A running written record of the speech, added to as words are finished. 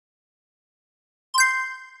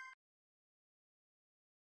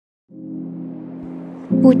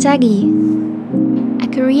Butagi. A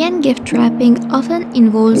Korean gift wrapping often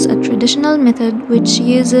involves a traditional method which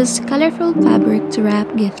uses colorful fabric to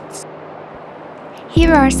wrap gifts.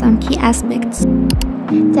 Here are some key aspects.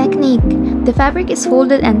 Technique. The fabric is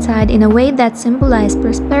folded and tied in a way that symbolizes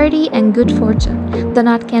prosperity and good fortune. The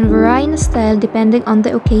knot can vary in style depending on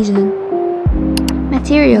the occasion.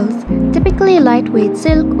 Materials. Typically lightweight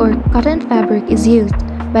silk or cotton fabric is used,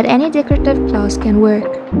 but any decorative cloth can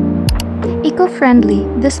work. Eco-friendly.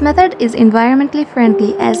 This method is environmentally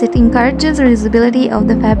friendly as it encourages reusability of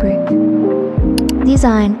the fabric.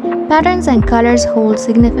 Design. Patterns and colors hold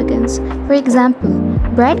significance. For example,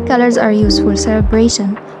 bright colors are used for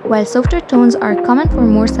celebration, while softer tones are common for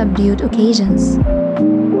more subdued occasions.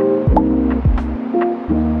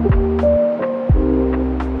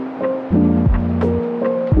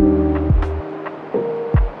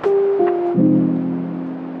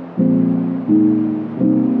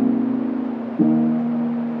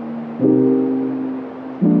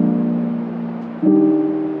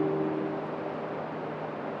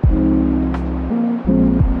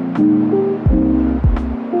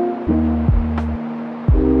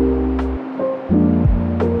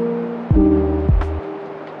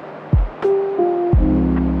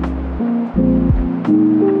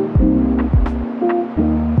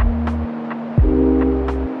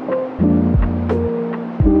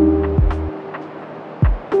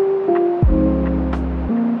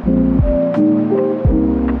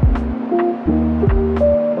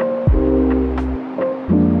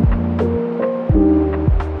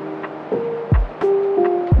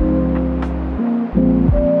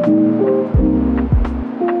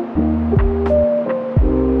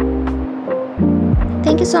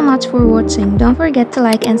 Thank you so much for watching. Don't forget to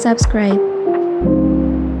like and subscribe.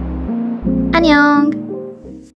 Annyeong!